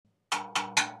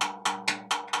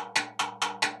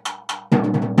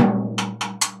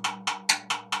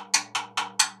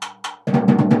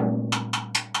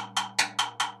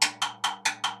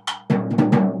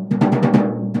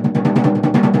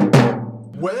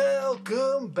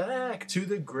Welcome back to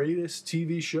the Greatest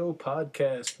TV Show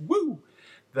podcast. Woo!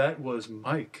 That was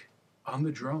Mike on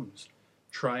the drums,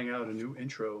 trying out a new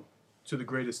intro to the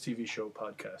Greatest TV Show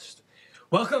podcast.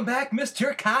 Welcome back,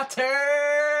 Mr. Carter!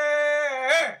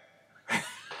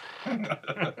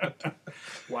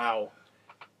 Wow.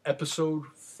 Episode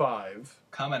 5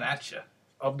 Coming at you.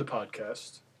 of the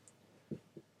podcast,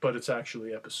 but it's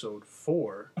actually episode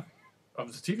 4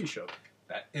 of the TV show.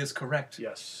 That is correct.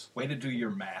 Yes. Way to do your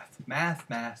math. Math.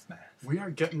 We're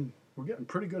getting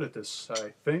pretty good at this,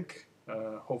 I think.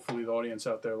 Hopefully the audience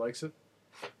out there likes it.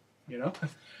 You know?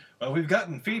 Well, we've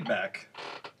gotten feedback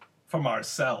from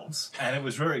ourselves, and it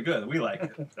was very good. We like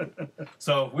it.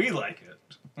 So if we like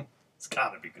it, it's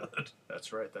gotta be good.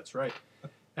 That's right.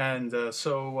 And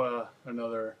so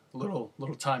another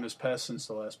little time has passed since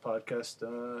the last podcast.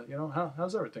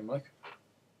 How's everything, Mike?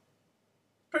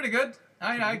 Pretty good.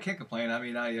 I can't complain. I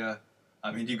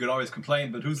mean, you could always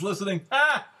complain, but who's listening?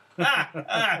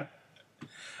 But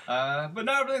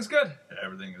no, everything's good.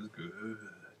 Everything is good.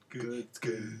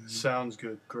 Good. Sounds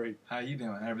good. Great. How you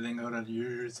doing? Everything good on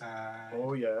your side?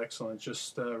 Oh yeah, excellent.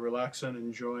 Just relaxing,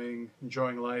 enjoying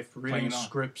life, reading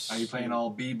scripts. Are you playing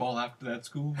all b-ball after that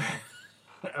school?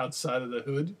 Outside of the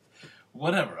hood?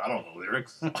 Whatever. I don't know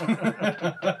lyrics.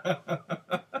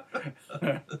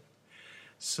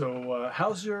 So,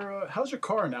 how's your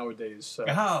car nowadays?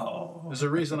 There's a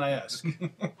reason I ask.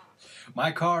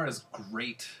 My car is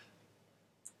great.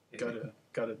 Got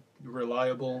a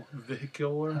reliable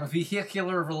vehicular? A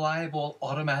vehicular, reliable,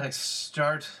 automatic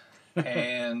start,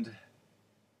 and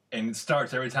it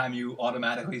starts every time you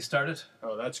automatically start it.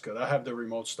 Oh, that's good. I have the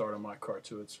remote start on my car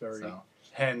too. It's very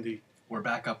handy. We're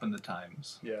back up in the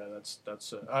times. Yeah, that's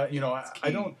I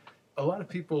don't. A lot of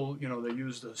people, they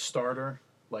use the starter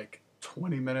like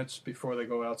 20 minutes before they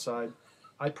go outside.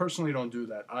 I personally don't do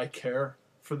that. I care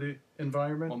for the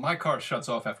environment. Well, my car shuts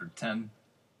off after 10.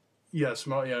 Yes,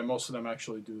 most of them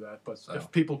actually do that. But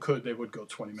if people could, they would go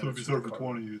 20 minutes. So if you start for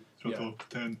 20, it shuts off at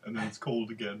 10, and then it's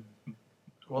cold again.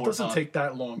 Well, it doesn't take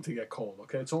that long to get cold,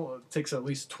 okay? It takes at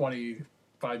least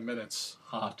 25 minutes.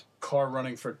 Hot. Car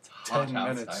running for 10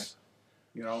 minutes. Outside.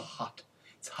 Hot.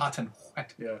 It's hot and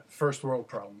wet. Yeah, first world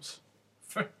problems.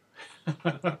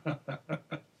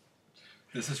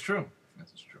 This is true.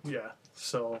 Yeah.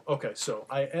 So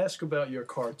I ask about your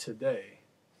car today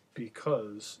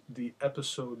because the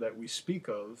episode that we speak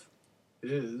of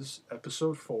is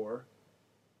episode 4,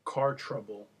 Car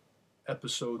Trouble,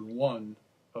 episode 1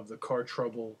 of the Car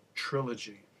Trouble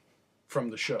Trilogy from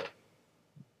the show. Did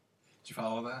you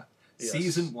follow that? Yes.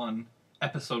 Season 1,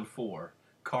 episode 4,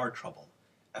 Car Trouble,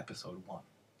 episode 1.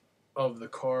 Of the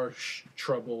Car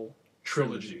Trouble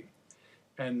Trilogy.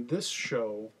 And this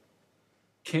show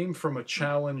came from a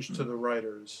challenge to the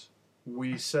writers.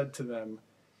 We said to them,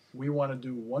 we want to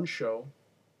do one show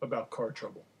about car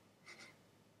trouble.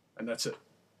 And that's it.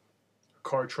 A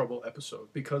car trouble episode.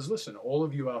 Because listen, all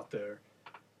of you out there,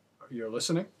 you're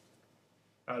listening.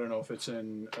 I don't know if it's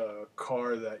in a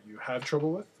car that you have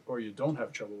trouble with or you don't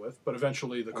have trouble with, but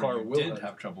eventually the car will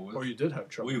have trouble with. Or you did have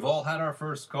trouble We've with. all had our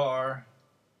first car,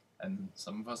 and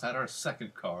some of us had our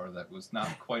second car that was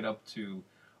not quite up to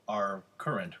our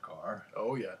current car.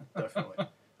 Oh, yeah, definitely.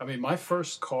 I mean, my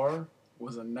first car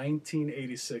was a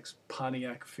 1986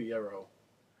 Pontiac Fiero.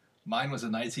 Mine was a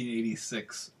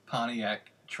 1986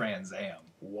 Pontiac Trans Am.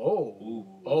 Whoa. Ooh.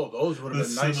 Oh, those would have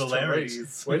been nice to similarities.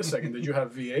 race. Wait a second. Did you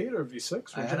have V8 or V6?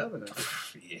 What did you have in it?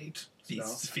 V8.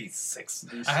 V6.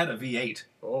 V6. I had a V8.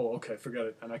 Oh, okay. Forget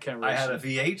it. And I can't race I had it. a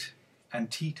V8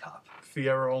 and T-top.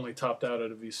 Fiero only topped out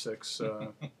at a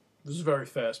V6. This is very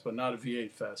fast, but not a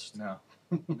V8 fast. No.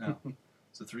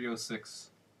 It's a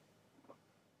 306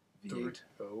 V8.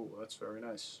 Oh, that's very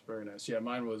nice. Very nice. Yeah,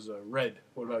 mine was red.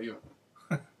 What about you?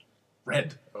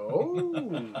 Red. Oh,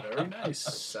 very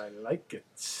nice. I like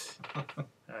it.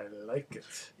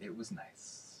 It was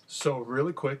nice. So,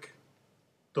 really quick,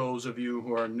 those of you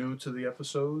who are new to the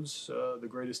episodes, the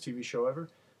greatest TV show ever,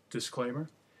 disclaimer.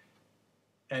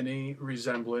 Any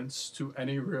resemblance to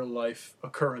any real-life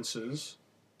occurrences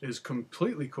is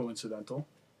completely coincidental.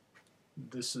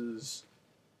 This is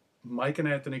Mike and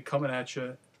Anthony coming at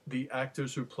you, the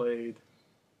actors who played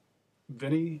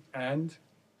Vinny and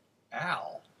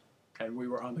Al. And we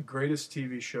were on the greatest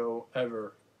TV show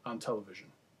ever on television.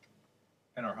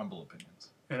 In our humble opinions.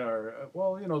 In our,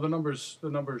 the numbers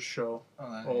show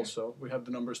also. Yeah. We have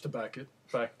the numbers to back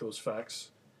those facts.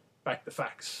 Back the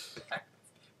facts.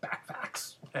 Back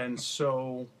facts. And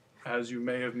so, as you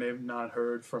may have not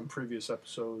heard from previous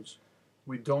episodes,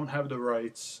 we don't have the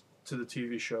rights to the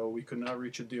TV show. We could not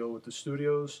reach a deal with the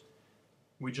studios.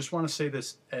 We just want to say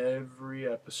this every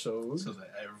episode. So that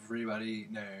everybody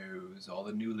knows, all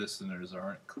the new listeners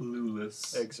aren't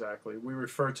clueless. Exactly. We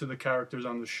refer to the characters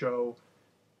on the show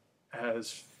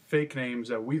as fake names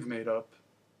that we've made up,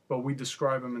 but we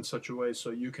describe them in such a way so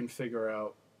you can figure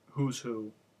out who's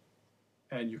who,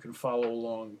 and you can follow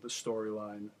along the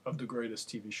storyline of the greatest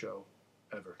TV show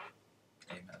ever.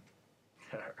 Amen.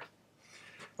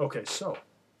 Okay, so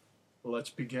let's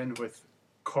begin with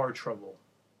Car Trouble,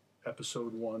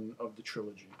 episode 1 of the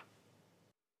trilogy.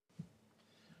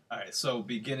 All right, so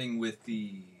beginning with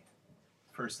the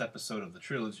first episode of the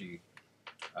trilogy,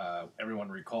 everyone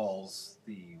recalls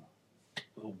the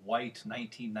white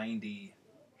 1990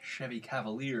 Chevy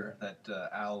Cavalier that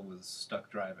Al was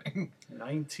stuck driving.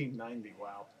 1990,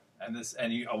 wow.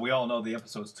 We all know the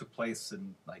episodes took place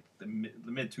in like the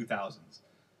mid 2000s,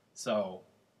 so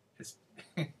it's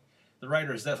the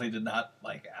writers definitely did not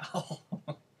like Al.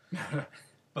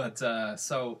 But and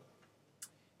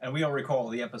we all recall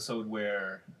the episode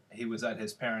where he was at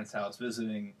his parents' house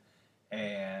visiting,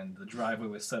 and the driveway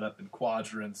was set up in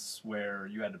quadrants where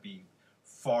you had to be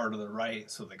far to the right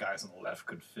so the guys on the left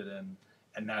could fit in,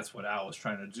 and that's what Al was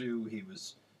trying to do. He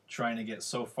was trying to get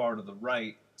so far to the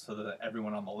right so that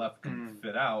everyone on the left could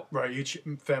fit out. Right, each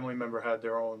family member had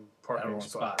their own parking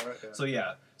spot. Right?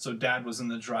 Yeah. So Dad was in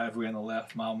the driveway on the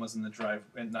left, Mom was in the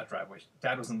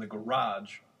Dad was in the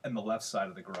garage on the left side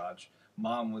of the garage.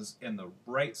 Mom was in the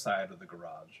right side of the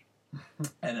garage.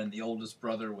 And then the oldest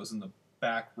brother was in the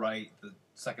back right. The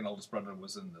second oldest brother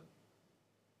was in the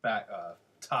back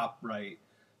top right.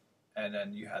 And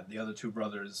then you had the other two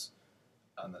brothers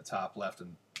on the top left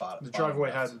and bottom. The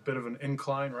driveway left. had a bit of an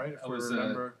incline, right? If we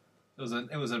remember. It was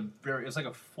like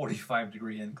a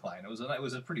 45-degree incline. It was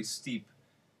a pretty steep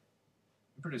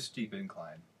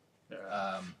incline.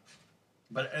 Yeah.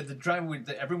 But at the driveway,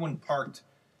 everyone parked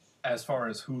as far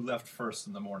as who left first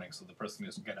in the morning, so the person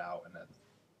just get out, and then,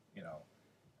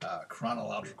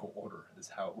 chronological order is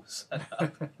how it was set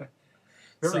up.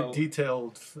 Very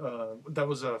detailed. That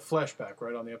was a flashback,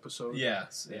 right, on the episode?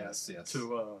 Yes.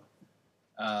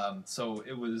 So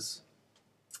it was.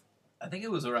 I think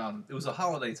it was a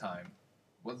holiday time.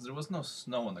 There was no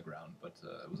snow on the ground, but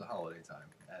it was a holiday time,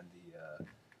 and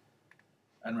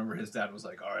I remember his dad was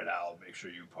like, "All right, Al, make sure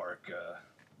you park, the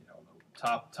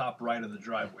top right of the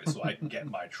driveway, so I can get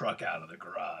my truck out of the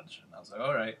garage." And I was like,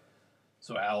 "All right."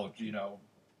 So Al,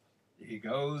 he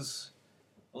goes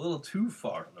a little too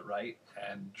far to the right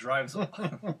and drives off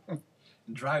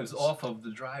of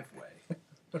the driveway.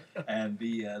 And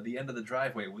the end of the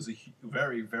driveway was a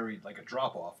very, very like a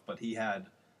drop off, but he had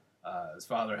his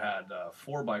father had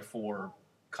 4x4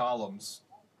 columns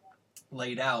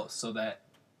laid out so that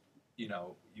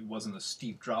it wasn't a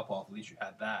steep drop off. At least you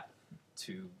had that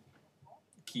to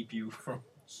keep you from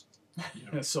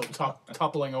so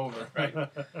toppling over. Right.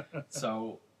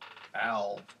 So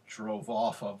Al drove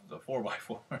off of the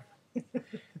 4x4,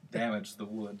 damaged the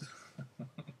wood.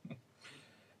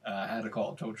 Had to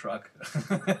call a tow truck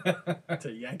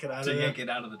to yank it out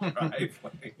of the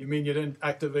driveway. You mean you didn't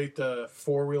activate the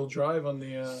 4-wheel drive on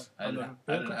the? I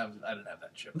didn't have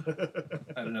that chip. I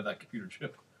didn't have that computer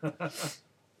chip.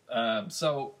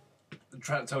 So the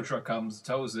tow truck comes,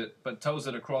 tows it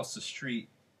across the street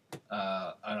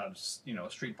on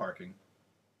street parking.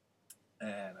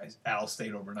 And Al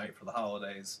stayed overnight for the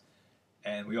holidays,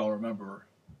 and we all remember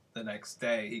the next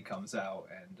day he comes out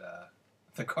and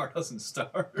the car doesn't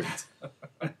start.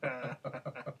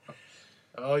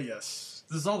 Oh, yes.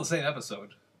 This is all the same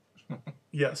episode.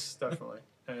 Yes, definitely.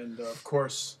 And, of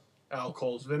course, Al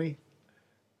calls Vinny.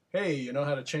 Hey, you know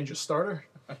how to change a starter?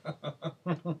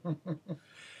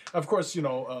 Of course,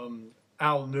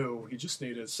 Al knew he just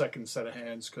needed a second set of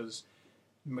hands because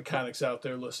mechanics out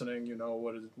there listening,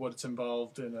 what it's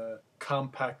involved in a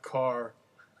compact car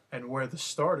and where the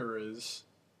starter is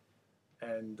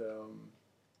and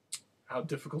how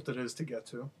difficult it is to get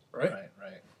to, right?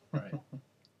 Right.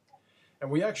 And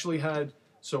we actually had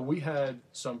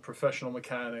some professional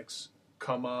mechanics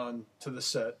come on to the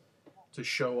set to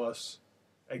show us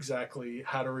exactly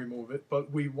how to remove it,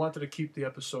 but we wanted to keep the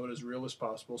episode as real as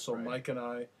possible, so right. Mike and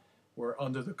I were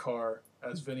under the car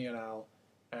as Vinny and Al,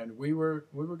 and we were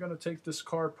going to take this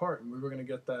car apart, and we were going to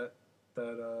get that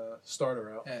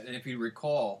starter out. And if you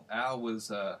recall, Al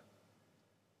was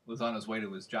on his way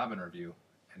to his job interview,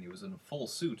 and he was in a full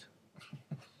suit,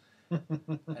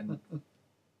 and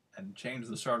changed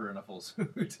the starter in a full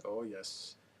suit. Oh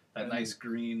yes, that nice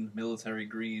green, military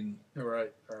green. All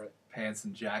right. Pants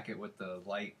and jacket with the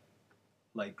light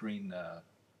green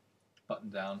button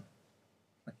down.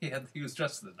 He was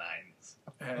dressed to the nines.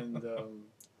 And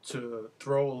to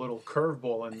throw a little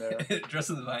curveball in there. Dress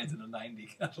of the Vines in a 90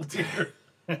 casualty.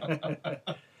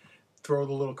 Throw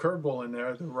the little curveball in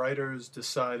there. The writers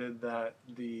decided that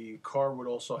the car would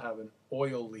also have an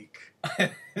oil leak.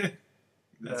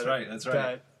 That's right.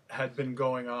 That had been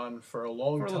going on for a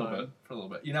long time. For a little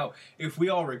bit. You know, if we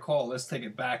all recall, let's take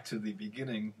it back to the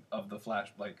beginning of the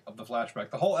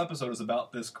flashback. The whole episode is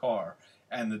about this car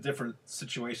and the different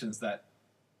situations that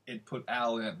it put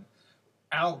Al in.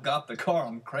 Al got the car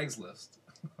on Craigslist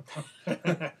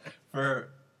for,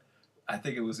 I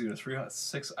think it was either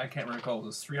I can't recall. It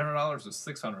was $300 or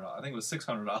 $600. I think it was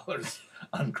 $600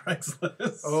 on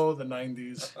Craigslist. Oh, the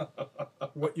 90s.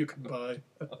 What you could buy.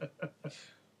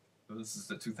 This is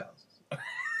the 2000s.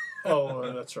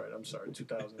 Oh, that's right. I'm sorry.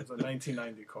 2000. It's a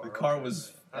 1990 car. The car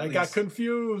was... I got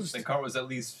confused. The car was at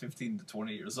least 15 to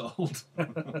 20 years old.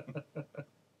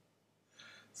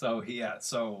 So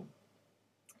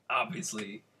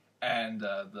obviously, and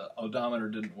the odometer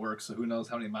didn't work, so who knows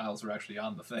how many miles were actually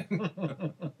on the thing.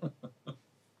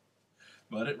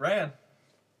 But it ran.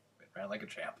 It ran like a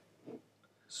champ.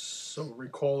 So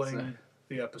recalling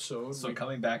the episode. So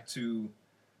coming back to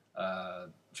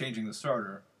changing the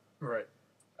starter. Right.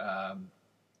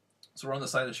 So we're on the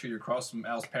side of the street across from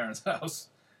Al's parents' house,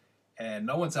 and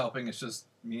no one's helping. It's just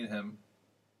me and him,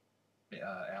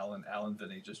 Al and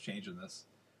Vinny, just changing this,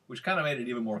 which kind of made it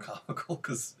even more comical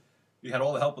because we had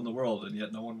all the help in the world, and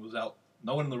yet no one was out.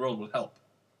 No one in the world would help.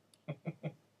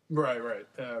 Right.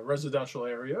 Residential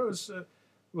area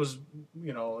was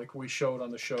like we showed on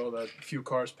the show that a few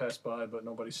cars passed by, but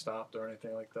nobody stopped or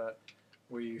anything like that.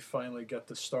 We finally get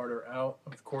the starter out,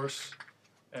 of course,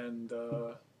 and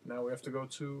now we have to go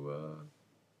to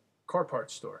car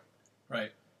parts store.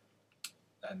 Right.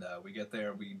 And we get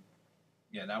there.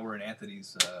 Now we're in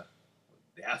Anthony's,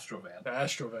 the Astro van. The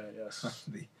Astro van, yes.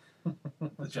 the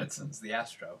Jetsons, the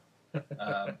Astro.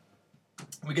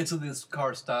 We get to this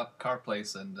car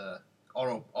place, and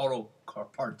auto car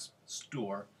parts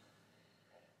store.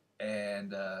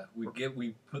 And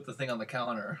we put the thing on the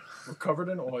counter. We're covered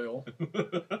in oil.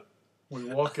 We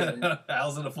walk in.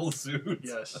 Al's in a full suit.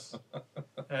 Yes.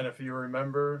 And if you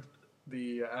remember,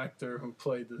 the actor who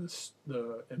played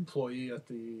the employee at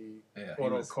the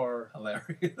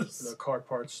the car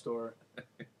parts store,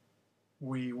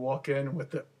 we walk in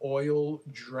with the oil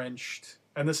drenched,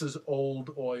 and this is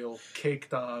old oil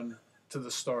caked on to the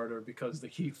starter because the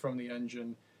heat from the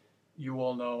engine, you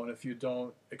all know, and if you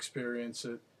don't experience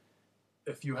it,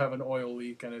 if you have an oil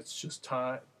leak and it's just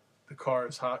hot, the car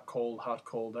is hot, cold,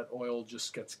 that oil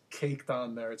just gets caked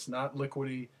on there. It's not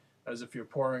liquidy as if you're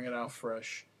pouring it out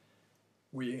fresh.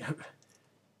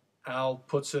 Al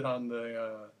puts it on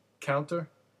the counter,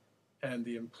 and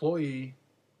the employee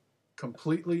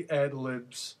completely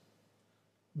ad-libs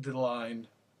the line,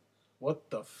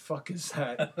 "What the fuck is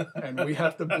that?" And we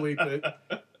have to bleep it,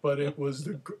 but it was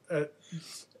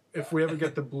if we ever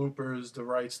get the bloopers, the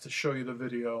rights to show you the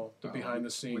video, the behind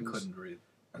the scenes. We couldn't read.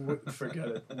 Forget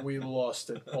it. We lost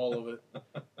it, all of it.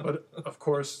 But, of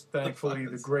course, thankfully,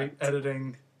 the great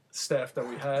editing staff that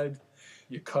we had,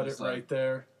 you cut it right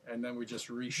there, and then we just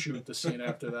reshoot the scene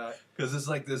after that. Because it's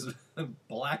like this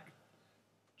black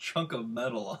chunk of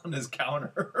metal on his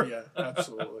counter. Yeah,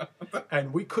 absolutely.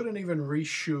 And we couldn't even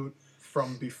reshoot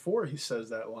from before he says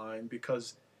that line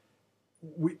because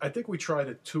I think we tried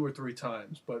it 2 or 3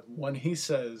 times, but when he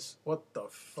says, "What the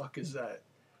fuck is that?"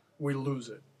 we lose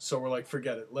it. So we're like,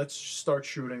 forget it. Let's start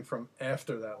shooting from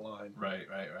after that line. Right.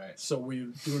 So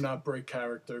we do not break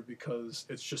character because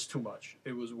it's just too much.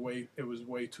 It was way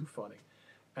too funny.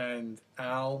 And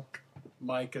Al,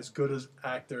 Mike, as good as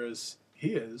actor as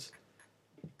he is,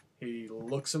 he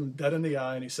looks him dead in the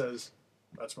eye and he says,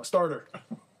 "That's my starter.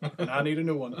 And I need a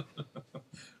new one."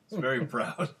 He's very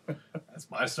proud.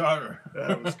 That's my starter.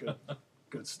 That was good.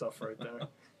 Good stuff right there.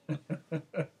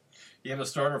 You have a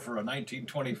starter for a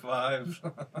 1925?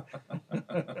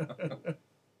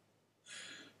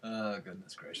 Oh,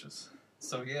 goodness gracious.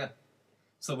 So, yeah.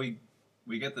 So we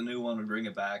get the new one, we bring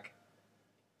it back.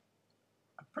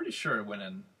 I'm pretty sure it went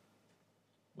in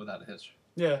without a hitch.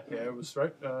 Yeah, it was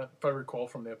right. If I recall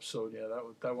from the episode,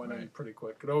 that went in pretty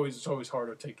quick. It's always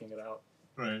harder taking it out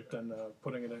than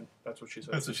putting it in. That's what she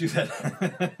said. That's what she said.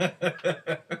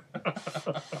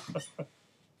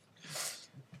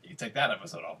 You take that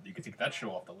episode off. You can take that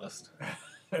show off the list.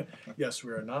 Yes,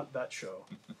 we are not that show.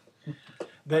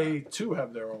 They too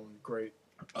have their own great.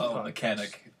 podcast.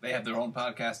 Mechanic. They have their own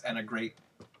podcast and a great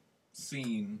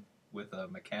scene with a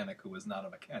mechanic who is not a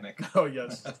mechanic. Oh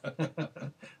yes,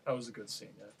 that was a good scene.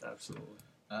 Yeah, absolutely.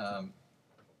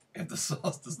 If the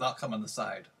sauce does not come on the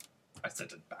side, I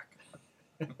sent it back.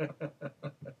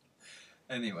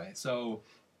 Anyway, so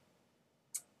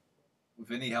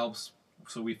Vinny helps.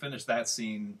 So we finish that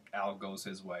scene. Al goes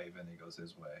his way. Vinny goes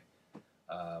his way.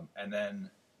 And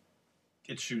then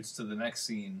it shoots to the next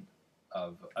scene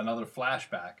of another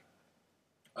flashback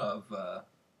of,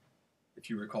 if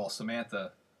you recall,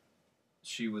 Samantha.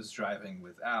 She was driving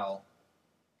with Al,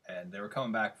 and they were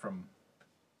coming back from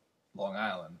Long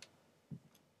Island.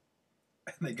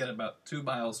 And they get about 2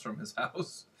 miles from his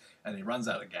house, and he runs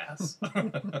out of gas.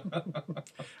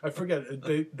 I forget.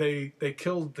 They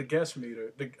killed the gas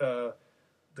meter.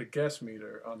 The gas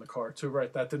meter on the car too,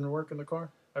 right? That didn't work in the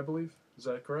car, I believe. Is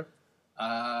that correct?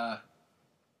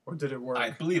 Or did it work?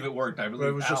 I believe it worked. I believe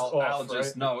it was just off, Al just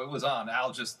right? no, it was on.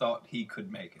 Al just thought he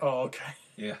could make it. Oh, okay.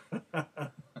 Yeah.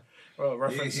 Well,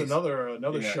 reference another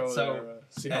show so, there.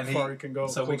 See how far he can go.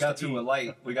 So we got to a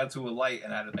light. We got to a light,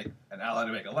 and Al had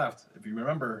to make a left. If you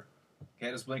remember, he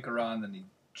had his blinker on, and he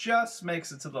just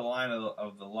makes it to the line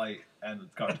of the light, and the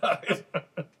car dies.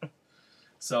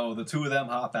 So the two of them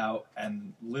hop out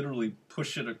and literally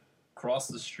push it across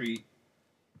the street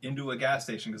into a gas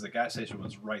station, because the gas station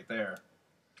was right there.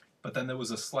 But then there was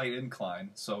a slight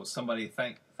incline, so somebody,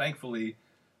 thankfully,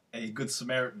 a good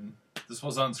Samaritan, this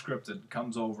was unscripted,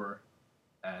 comes over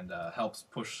and helps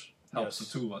the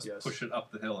two of us push it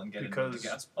up the hill and get into the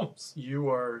gas pumps. You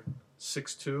are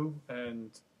 6'2", and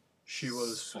she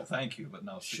was... Well, thank you, but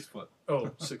no, 6 foot.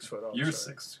 Oh, 6 foot. Oh, You're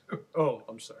 6'2". Oh,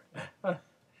 I'm sorry.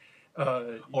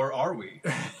 Or are we?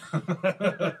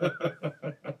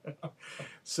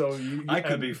 So I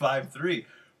could be 5'3".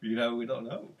 We don't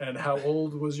know. And how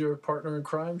old was your partner in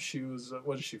crime? She was,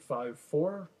 what is she,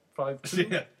 5'4",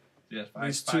 5'2"? Yeah.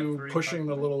 These two pushing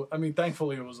the little... I mean,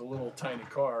 thankfully it was a little tiny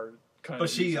car. But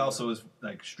she also is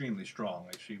like extremely strong.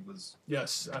 Like she was...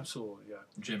 Yes, absolutely, yeah.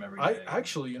 Gym every day.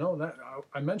 Actually,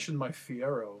 I mentioned my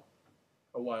Fiero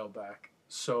a while back,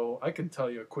 so I can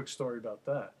tell you a quick story about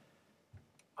that.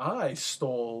 I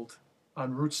stalled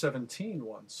on Route 17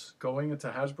 once, going into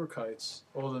Hasbrook Heights.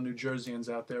 All the New Jerseyans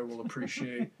out there will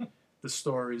appreciate the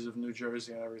stories of New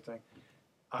Jersey and everything.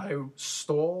 I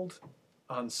stalled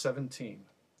on 17.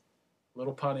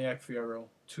 Little Pontiac Fiero,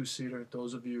 2-seater.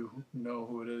 Those of you who know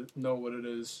what it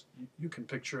is. You can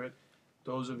picture it.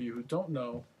 Those of you who don't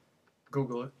know,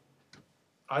 Google it.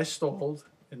 I stalled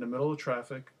in the middle of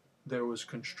traffic. There was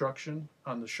construction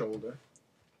on the shoulder.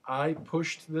 I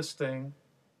pushed this thing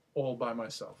all by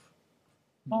myself.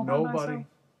 Nobody.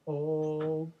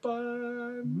 All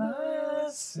by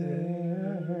myself.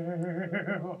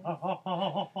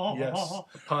 Yes,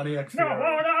 Pontiac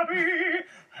Fiero.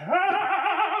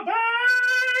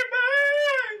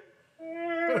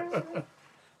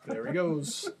 There he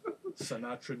goes.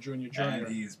 Sinatra Jr. And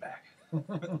he's back.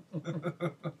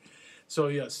 So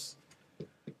yes,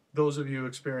 those of you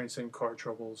experiencing car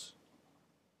troubles,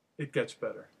 it gets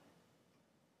better.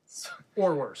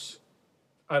 Or worse.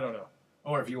 I don't know.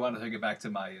 Or if you want to take it back to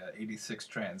my 86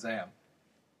 Trans Am.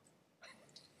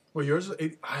 Well, yours,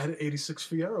 I had an 86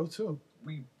 Fiero too.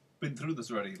 We've been through this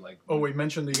already. We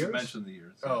mentioned the years? We mentioned the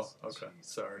years. Oh, yes. okay. Jeez,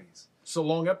 sorry. Please. It's a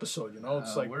long episode,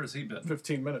 It's like where's he been?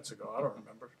 15 minutes ago. I don't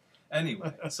remember.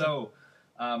 Anyway, so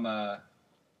I'm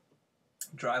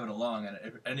driving along, and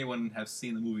if anyone has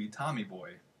seen the movie Tommy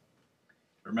Boy,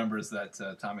 remembers that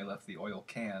Tommy left the oil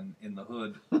can in the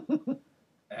hood,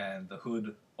 and the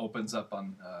hood opens up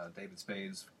on David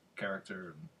Spade's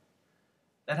character. And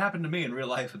that happened to me in real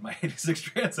life in my 86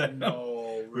 Trans Am.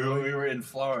 No, really? We were in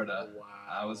Florida. Wow.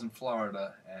 I was in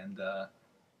Florida, and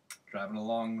driving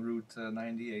along Route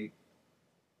 98,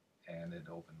 and it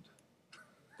opened.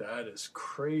 That is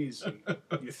crazy.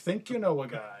 You think you know a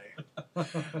guy. I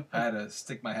had to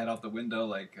stick my head out the window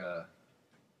like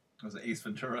was it Ace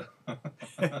Ventura?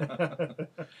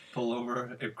 Pull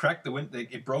over. It cracked the wind.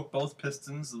 It broke both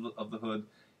pistons of the hood.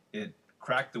 It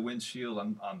cracked the windshield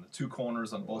on the two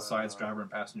corners on both sides, driver and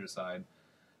passenger side.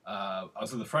 I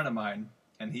was with a friend of mine,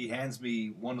 and he hands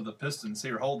me one of the pistons.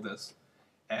 Here, hold this.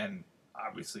 And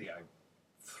obviously, I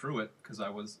threw it because I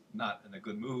was not in a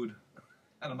good mood.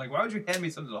 And I'm like, why would you hand me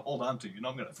something to hold on to? You know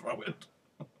I'm going to throw it.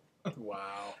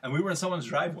 Wow. And we were in someone's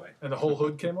driveway. And the whole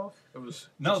hood came off?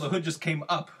 No, the hood just came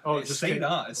up. Oh, it stayed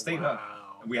on. It stayed up.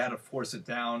 Wow. And we had to force it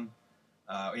down.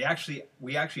 We actually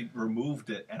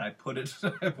removed it, and I put it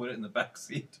in the back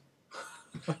seat.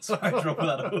 So I drove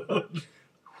without a hood.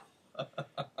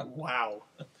 Wow.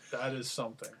 That is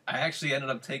something. I actually ended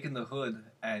up taking the hood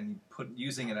and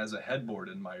using it as a headboard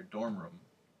in my dorm room.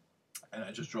 And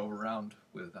I just drove around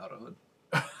without a hood.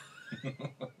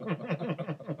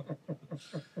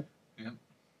 Yep.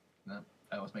 No,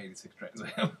 that was my 86 Trans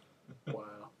Am.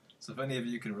 Wow. So if any of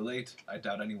you can relate, I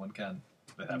doubt anyone can.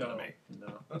 That happened to me.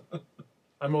 No.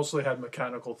 I mostly had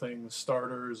mechanical things,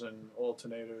 starters and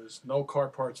alternators. No car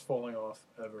parts falling off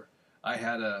ever. I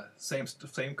had a same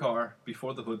car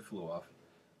before the hood flew off,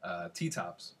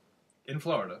 T-tops, in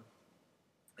Florida.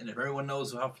 And if everyone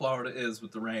knows how Florida is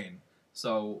with the rain,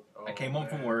 so I came home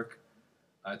from work,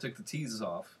 I took the T's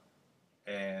off,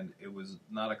 and it was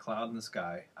not a cloud in the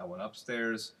sky. I went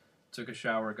upstairs, took a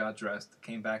shower, got dressed,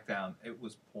 came back down. It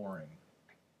was pouring.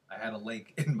 I had a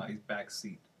lake in my back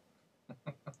seat.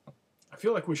 I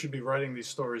feel like we should be writing these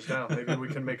stories down. Maybe we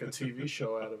can make a TV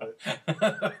show out of it.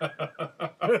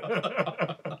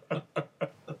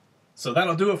 So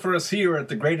that'll do it for us here at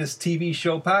the Greatest TV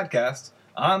Show Podcast.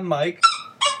 I'm Mike.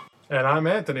 And I'm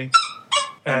Anthony.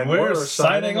 And we're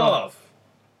signing off.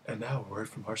 And now a word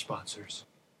from our sponsors.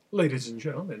 Ladies and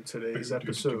gentlemen, today's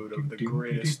episode of the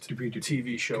Greatest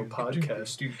TV Show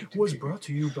Podcast was brought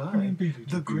to you by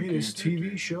the Greatest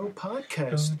TV Show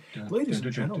Podcast. Ladies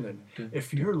and gentlemen,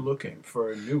 if you're looking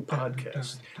for a new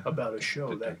podcast about a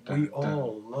show that we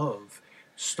all love,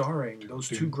 starring those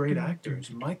two great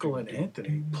actors, Michael and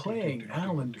Anthony, playing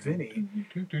Al and Vinny,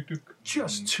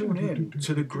 just tune in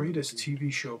to the Greatest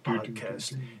TV Show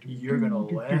Podcast. You're going to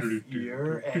laugh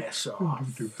your ass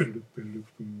off.